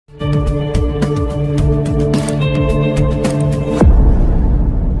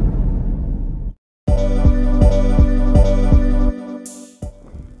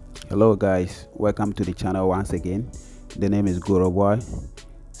Hello guys, welcome to the channel once again. The name is Goro Boy.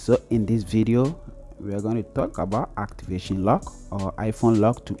 So in this video we are going to talk about activation lock or iPhone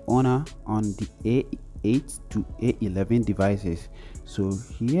lock to owner on the A8 to A11 devices. So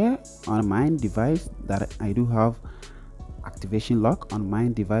here on my device that I do have activation lock on my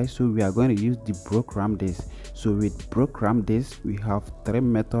device, so we are going to use the program this. So with program this we have three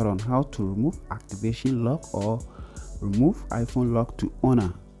methods on how to remove activation lock or remove iPhone lock to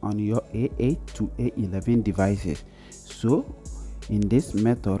owner on your A8 to A11 devices. So in this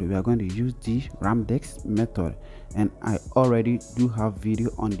method we are going to use the Ramdex method, and I already do have video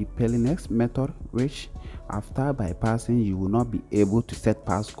on the BINANCE method, which after bypassing you will not be able to set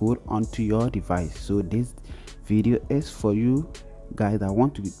passcode onto your device. So this video is for you guys that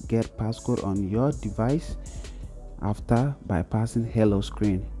want to get passcode on your device after bypassing hello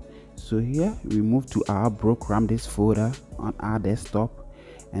screen. So here we move to our program this folder on our desktop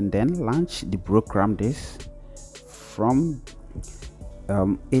and then launch the program this from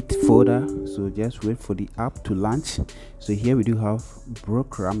it folder. So just wait for the app to launch. So here we do have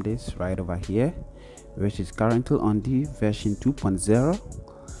program this right over here, which is currently on the version 2.0.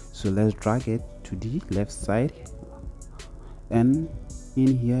 so let's drag it to the left side, and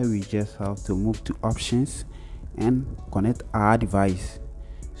in here we just have to move to options and connect our device.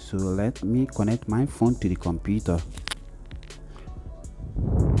 So let me connect my phone to the computer.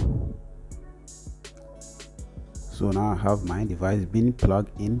 So now I have my device being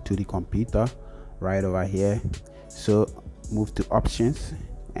plugged into the computer right over here. So move to options,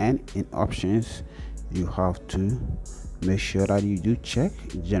 and in options you have to make sure that you do check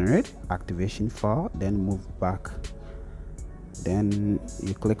generate activation file, then move back, then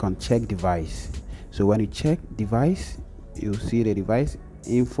you click on check device. So when you check device, you'll see the device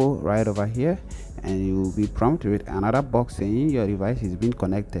info right over here, and you will be prompted with another box saying your device is being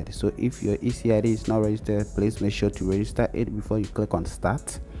connected. So if your ECID is not registered, please make sure to register it before you click on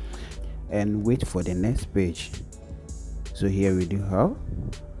start and wait for the next page. So here we do have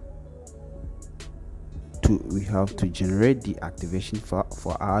to generate the activation file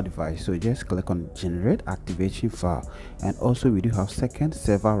for our device. So just click on generate activation file, and also we do have second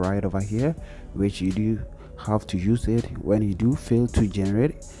server right over here, which you do have to use it when you do fail to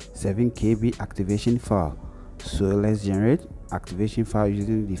generate 7 KB activation file. So let's generate activation file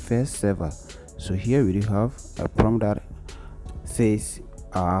using the first server. So here we do have a prompt that says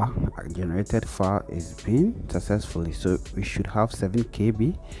our generated file is being successfully. So we should have 7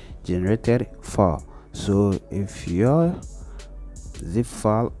 KB generated file. So if your zip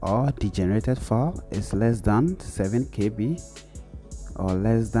file or the generated file is less than 7 KB or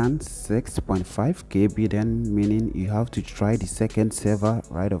less than 6.5 KB, then meaning you have to try the second server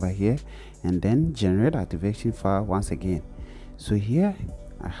right over here and then generate activation file once again. So here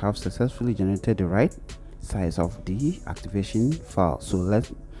I have successfully generated the right size of the activation file. So let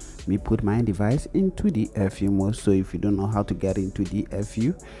me put my device into the FU mode. So if you don't know how to get into the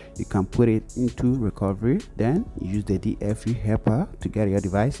FU, you can put it into recovery, then use the DFU helper to get your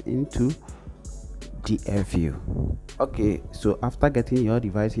device into DFU. Okay, so after getting your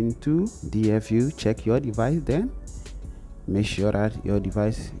device into DFU, check your device, then make sure that your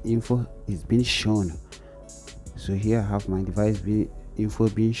device info is being shown. So here I have my device info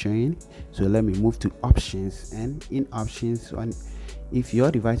being shown. So let me move to options, and in options, if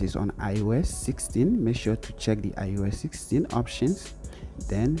your device is on iOS 16, make sure to check the iOS 16 options.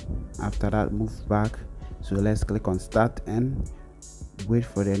 Then after that, move back. So let's click on start and wait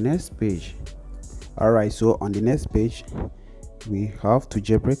for the next page. Alright, so on the next page we have to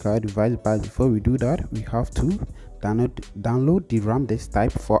jailbreak our device, but before we do that we have to download the Ramdex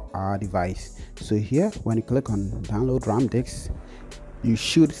type for our device. So here when you click on download Ramdex, you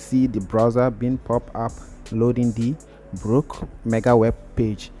should see the browser being pop up loading the Broke Mega web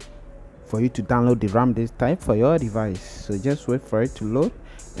page for you to download the Ramdex type for your device. So just wait for it to load,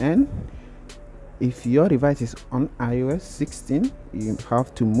 and if your device is on iOS 16, you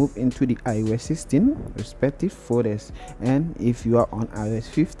have to move into the iOS 16 respective folders, and if you are on iOS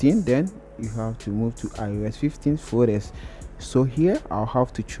 15, then you have to move to iOS 15 folders. So here I'll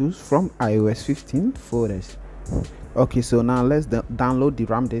have to choose from iOS 15 folders. Okay, so now let's download the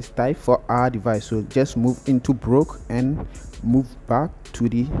Ramdex type for our device. So just move into Broke and move back to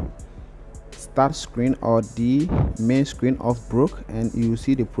the start screen or the main screen of Broke, and you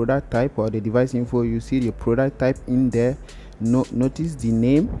see the product type or the device info. You see the product type in there. Notice the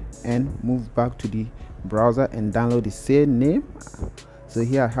name and move back to the browser and download the same name. So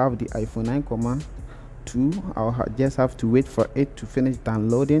here I have the iPhone 9.2. I'll just have to wait for it to finish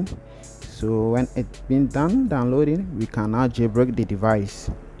downloading. So when it's been done downloading, we can now jailbreak the device.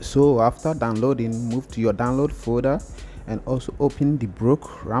 So after downloading, move to your download folder and also open the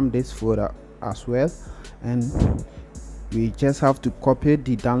broke RAM disk folder as well, and we just have to copy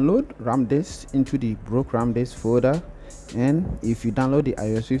the download RAM disk into the broke RAM disk folder. And if you download the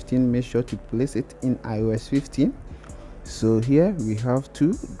iOS 15, make sure to place it in iOS 15. So here we have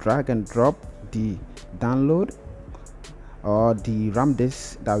to drag and drop the download or the RAM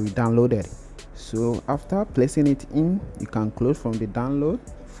disk that we downloaded. So after placing it in, you can close from the download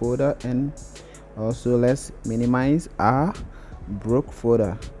folder, and also let's minimize our broke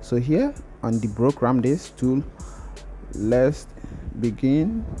folder. So here on the broke RAM disk tool, let's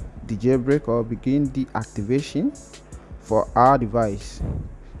begin the jailbreak or begin the activation for our device.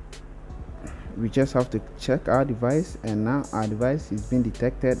 We just have to check our device, and now our device is being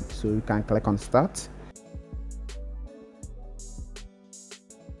detected, so we can click on start.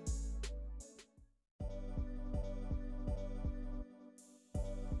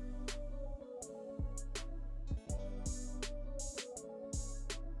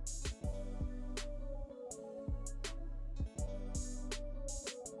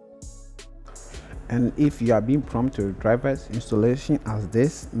 And if you are being prompted with drivers installation as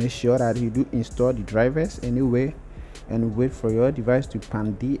this, make sure that you do install the drivers anyway and wait for your device to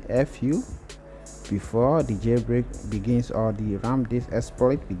pan DFU before the jailbreak begins or the RAM disk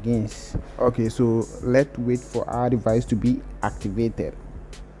exploit begins. Okay, so let's wait for our device to be activated.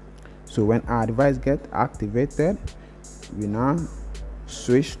 So when our device gets activated, we now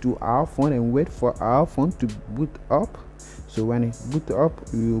switch to our phone and wait for our phone to boot up. So when it boots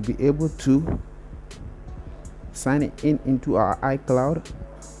up, we will be able to sign it in into our iCloud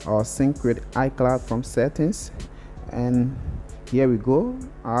or sync with iCloud from settings, and here we go.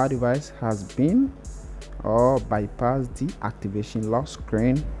 Our device has been or bypassed the activation lock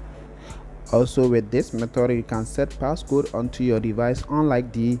screen. Also with this method, you can set passcode onto your device,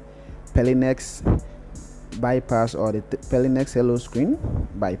 unlike the BINANCE bypass or the BINANCE hello screen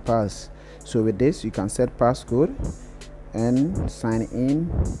bypass. So with this, you can set passcode and sign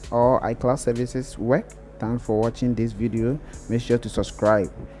in. All iCloud services work. Thanks for watching this video. Make sure to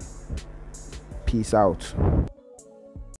subscribe. Peace out.